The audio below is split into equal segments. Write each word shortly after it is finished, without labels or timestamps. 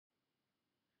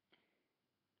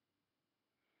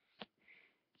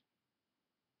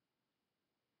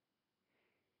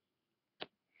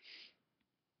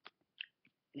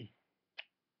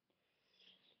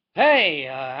Hey,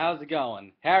 how's it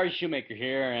going? Harry Shoemaker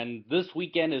here, and this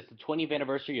weekend is the 20th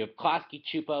anniversary of Klasky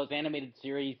Chupo's animated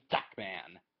series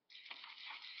Duckman.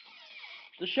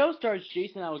 The show stars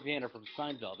Jason Alexander from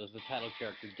Seinfeld as the title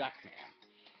character Duckman.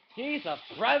 He's a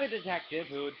private detective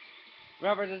who would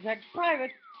rather detect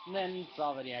private than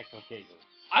solve any actual cases.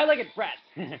 I like it Brett,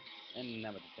 and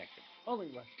I'm a detective. Only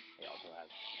less. He also has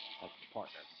a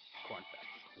partner, Cornfed,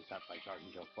 who's out by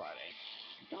Sergeant Joe Friday.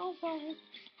 Don't focus.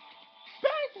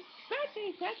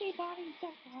 Betty, body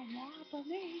stuff on lot of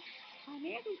me. I'm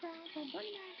Andy Brown from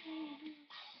Bring Back.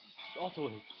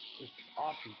 Also, his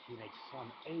awesome teenage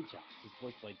son, Ajax, is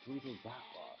voiced by Dweezil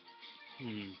Zappa.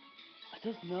 I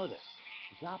just know this.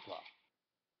 Zappa.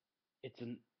 It's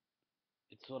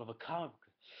sort of a comic.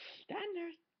 Then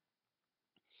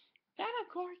of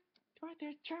course,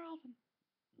 there's Charles and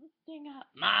thing up.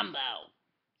 Mambo.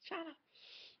 Shut up.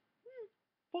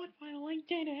 Voiced by Link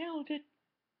Dana Hill did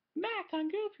Max on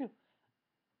Goofy.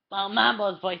 Well,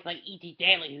 Mambo's voiced by E.T.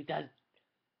 Daly, who does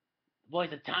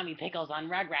voice of Tommy Pickles on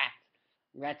Rugrats.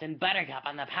 Rats and Buttercup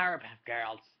on the Powerpuff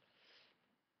Girls.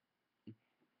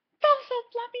 Oh, so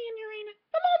fluffy and Urena.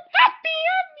 Come on, happy.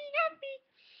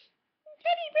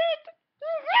 Teddy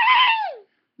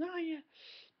bear. Oh, yeah.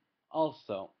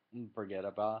 Also, forget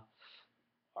about.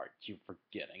 Aren't you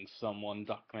forgetting someone,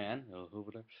 Duckman? Who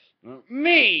would I?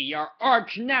 Me, your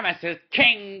arch nemesis,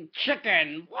 King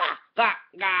Chicken. Buck.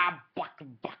 Yeah. What do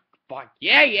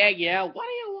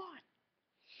you want?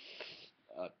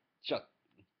 Just.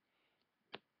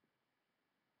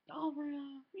 Over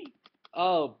me.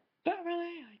 Oh, Beverly,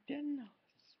 I didn't notice.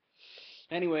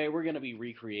 Anyway, we're gonna be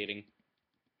recreating.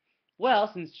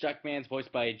 Well, since Duckman's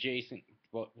voiced by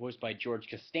George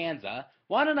Costanza,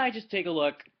 why don't I just take a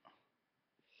look?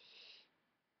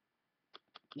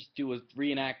 Just do a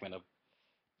reenactment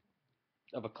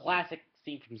of a classic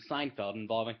scene from Seinfeld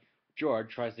involving George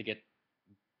tries to get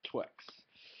Twix.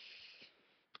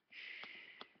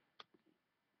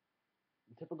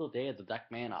 A typical day at the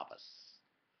Duckman office.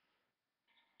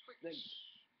 Twix.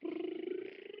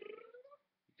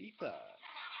 Pizza.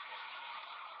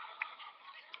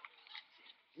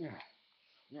 Yeah,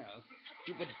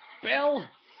 stupid Bill.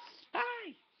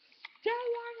 Hi.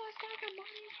 Don't want my second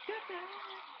money. Get the hell out.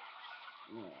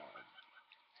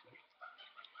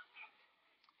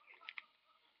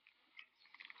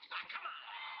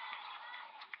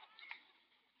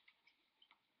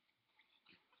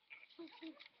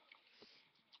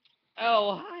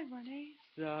 Oh, hi, Bernice.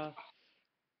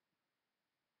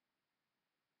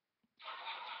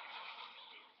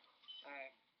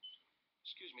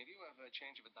 Excuse me, do you have a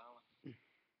change of $1?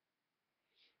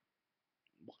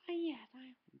 Why, yes,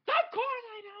 Of course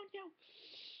I don't, you.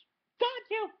 Don't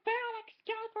you fail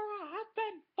excuse for a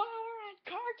husband, father, and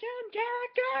cartoon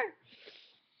character?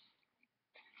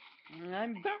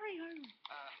 I'm very hungry.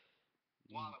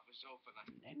 Wallet was open.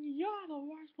 And you're the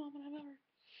worst woman I've ever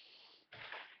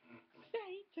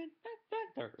seen since the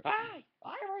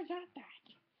I resent that.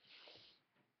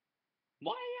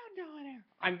 What are you doing here?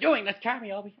 I'm doing this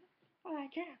cameo because I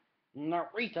can. The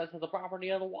recess is the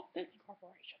property of the Walt Disney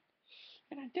Corporation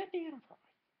and a Disney Enterprise.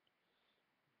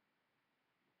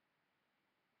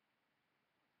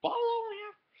 Follow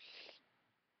here.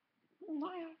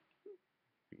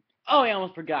 Oh, I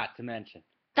almost forgot to mention.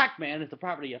 Duckman is the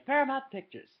property of Paramount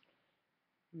Pictures,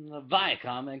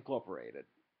 Viacom Incorporated.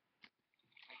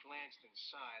 I glanced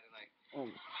inside and I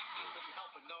couldn't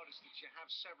help but notice that you have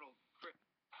several. I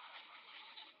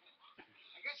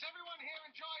guess everyone here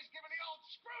enjoys giving the old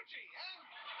Scroogey, huh?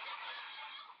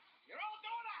 You're all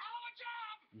doing a hell of a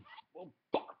job!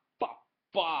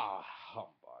 Bah,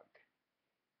 humbug.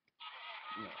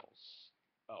 No.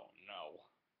 Oh, no.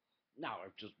 Now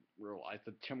I've just realized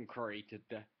that Tim created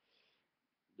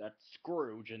that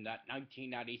Scrooge in that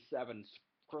 1997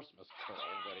 Christmas Carol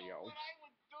video. What I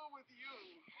would do with you.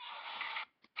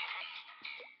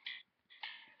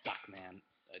 Duckman,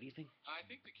 do you think? I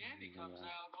think the candy comes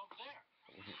out over there.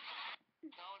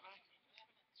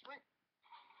 Swing.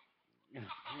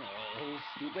 Oh,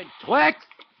 stupid Twix!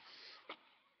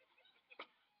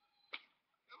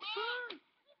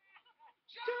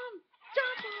 Jump!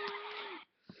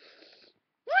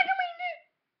 What do we do?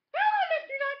 Oh,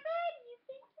 Mr. Duckman! You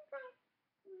think you got...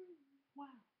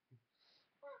 Wow.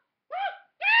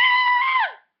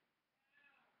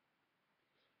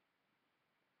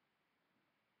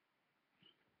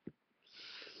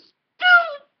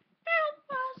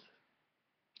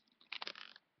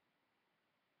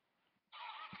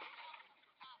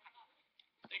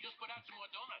 They just put out some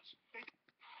more donuts.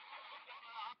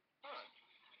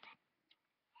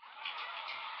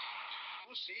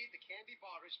 You see, the candy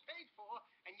bar is paid for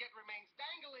and yet remains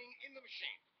dangling in the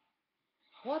machine.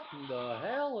 What the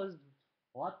hell is?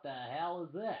 What the hell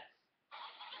is this?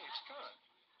 Hey, it's gone.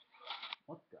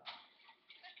 What's gone?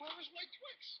 Where is my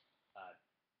Twix?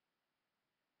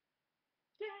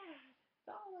 Dad,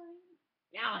 darling.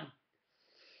 Yeah.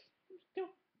 I'm still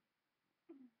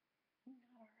not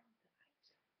around tonight.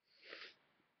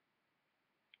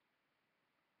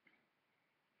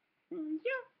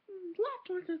 Yeah, left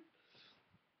with a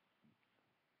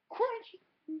crunchy,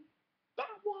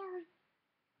 bad water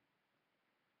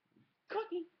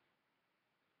cookie.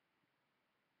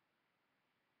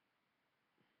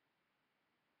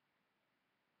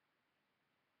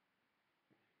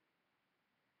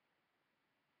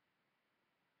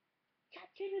 Got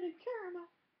cheated in caramel.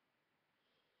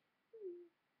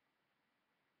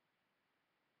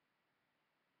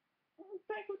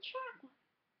 Baked with chocolate.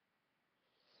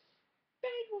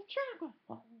 Baked with chocolate.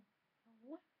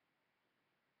 What?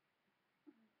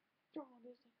 Throw all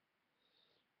this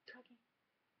cookie.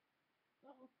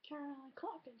 Oh, Caroline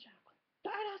Clock and chocolate.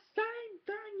 They're the same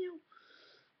thing, you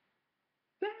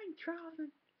thing,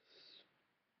 Charlton.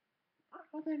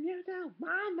 Other than you do,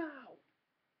 Mambo.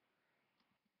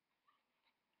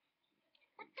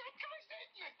 But that guy's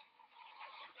eating it.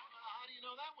 How do you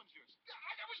know that one's yours?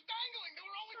 I was dangling. There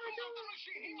were only two on the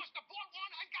machine. He must have bought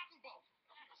one and gotten both.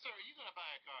 Sir, are you going to buy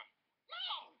a car?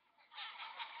 No.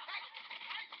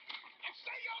 I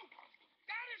say, yo,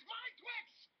 that is my Twix.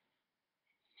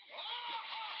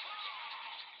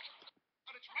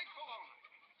 But it's rightful owner.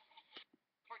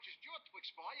 Purchased your Twix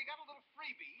bar, you got a little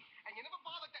freebie, and you never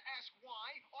bothered to ask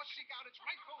why or seek out its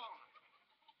rightful owner.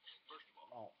 First of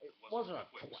all, it wasn't a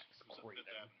Twix. It was a Fifth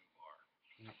Avenue bar.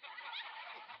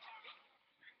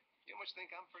 You must think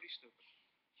I'm pretty stupid.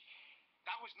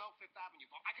 That was no Fifth Avenue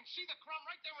bar. I can see the crumb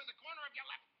right there in the corner of your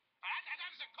left.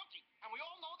 That is a cookie. And we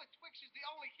all know that Twix is the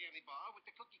only candy bar with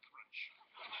the cookie crunch.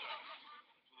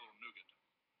 It's a little nougat.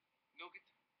 Nougat?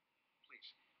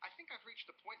 Please. I think I've reached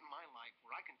a point in my life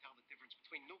where I can tell the difference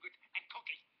between nougat and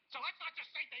cookie. So let's not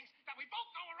just say things that we both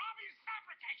know are obvious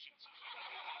fabrications. You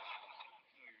know,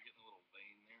 you're getting a little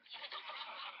vain there.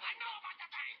 I know about the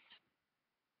vein.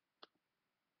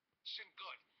 Listen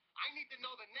good. I need to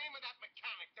know the name of that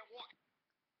mechanic that walked.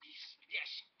 Yes.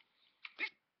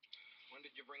 When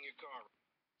did you bring your car?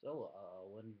 So,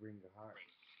 when did you bring your car?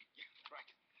 Yeah, right.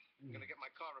 I'm gonna get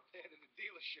my car repaired at the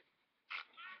dealership.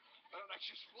 Why don't I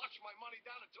just flush my money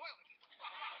down the toilet?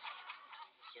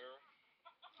 Sir,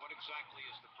 what exactly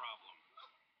is the problem?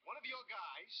 One of your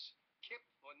guys, Kip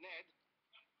or Ned,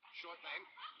 short name,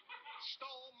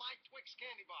 stole my Twix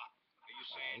candy bar. Are you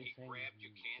saying he grabbed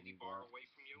your candy bar away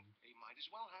from you? He might as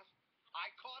well have.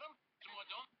 I caught him.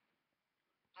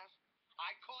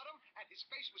 I caught him, and his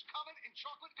face was covered in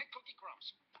chocolate and cookie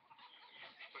crumbs.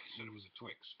 But you said it was a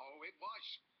Twix. Oh, it was.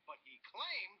 But he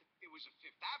claimed it was a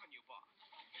Fifth Avenue bar.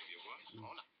 Maybe it was?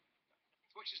 Oh, no.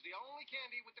 Twix is the only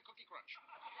candy with the cookie crunch.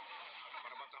 What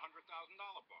about the $100,000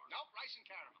 bar? Nope, rice and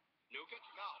caramel. Nougat?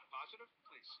 No. Positive?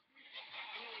 Please.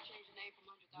 You know they changed the name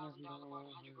from $100,000 bar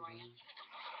to $100 grand?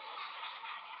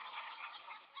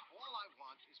 All I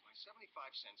want is my 75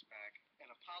 cents back,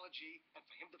 an apology, and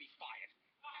for him to be fired.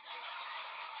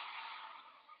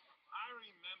 I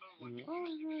remember when you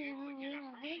used to be able to get a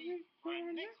Hershey for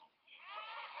a nickel.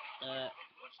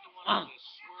 What's the one with the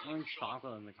swirling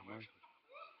chocolate in the commercial.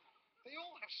 They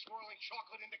all have swirling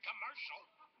chocolate in the commercial.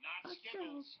 Not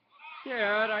Skittles.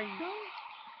 Yeah, I know.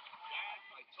 Dad,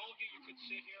 I told you you could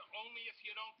sit here only if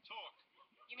you don't talk.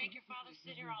 You make your father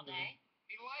sit here all day?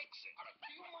 He likes it.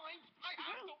 Do you mind? I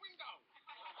have the window.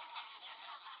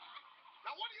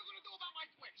 Now, what are you going to do about my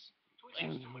Twix? Twix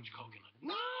has too much coconut.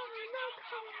 No,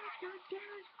 coconut,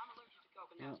 Dad. I'm allergic to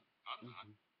coconut. I'm not.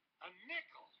 A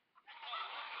nickel.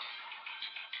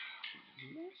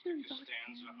 Mr.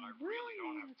 Costanza, I really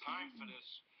don't have time for this.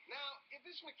 Now, if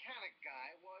this mechanic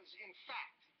guy was, in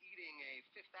fact, eating a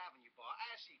Fifth Avenue bar,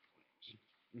 as he claims,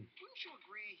 wouldn't you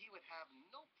agree he would have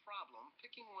no problem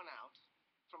picking one out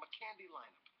from a candy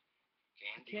lineup?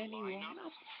 Candy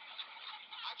lineup?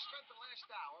 I've spent the last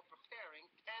hour preparing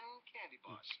 10 candy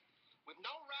bars, with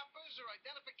no wrappers or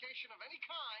identification of any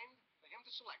kind for him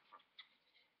to select from.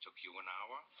 Took you an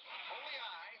hour? Only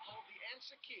I hold the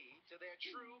answer key to their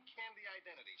true candy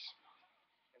identities.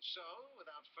 And so,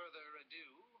 without further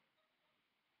ado,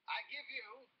 I give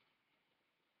you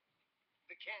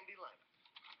the candy lineup.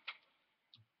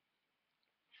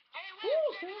 Hey, Rick,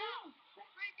 check it out!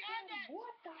 We got it!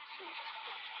 What the shit?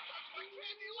 That's my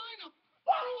candy lineup!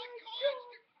 Oh my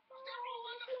God! They're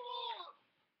all on the floor!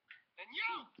 And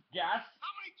you! Yes?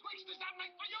 How many Twix does that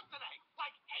make for you today?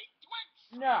 Like 8 Twix?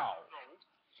 No.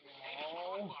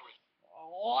 No.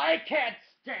 Oh, I can't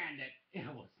stand it. It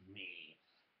was me.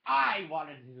 I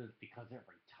wanted to do this because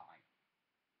every time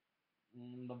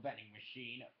the vending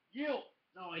machine, you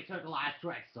always took the last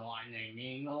Twix, so I'm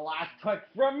naming the last Twix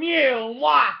from you.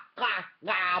 Wah, ha,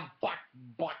 ha, buck,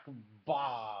 buck,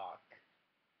 buck.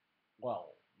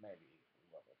 Well, maybe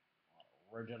a little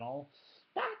original.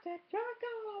 That's it, just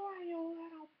go away,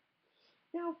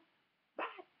 you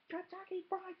fat Kentucky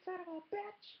Fried son of a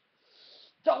bitch.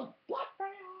 Don't let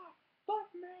me off, let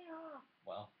me off.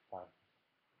 Well, fine.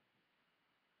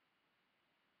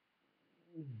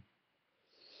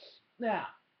 Now,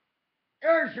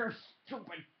 here's your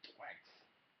stupid Twix.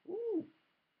 Ooh,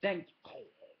 thank you.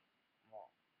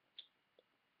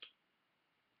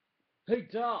 Hey,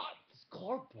 Dad, this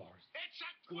car bars. It's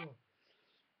a Twix.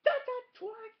 That's a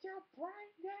Twix, you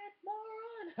brain dead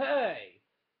moron. Hey,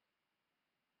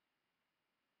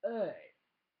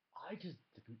 I just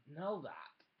didn't know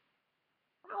that.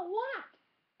 Oh, what?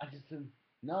 I just didn't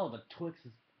know that Twix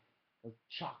is with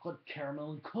chocolate,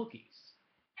 caramel, and cookies.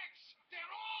 Twix.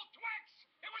 They're all Twix.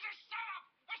 It was a setup,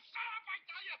 I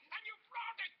tell you, and you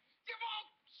brought it. You've all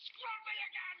screwed me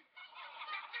again.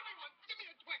 Now, give me one. Give me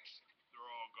a Twix. They're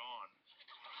all gone.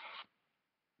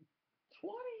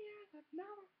 20 years of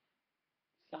never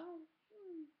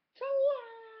so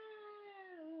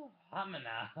well.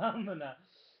 Humana.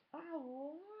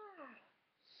 Oh,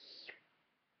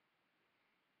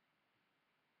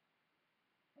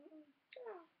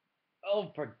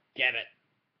 oh, forget it.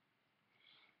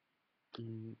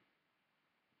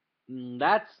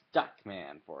 That's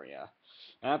Duckman for you.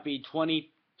 Happy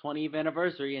 20th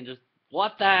anniversary, and just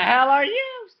what the hell are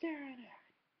you staring at?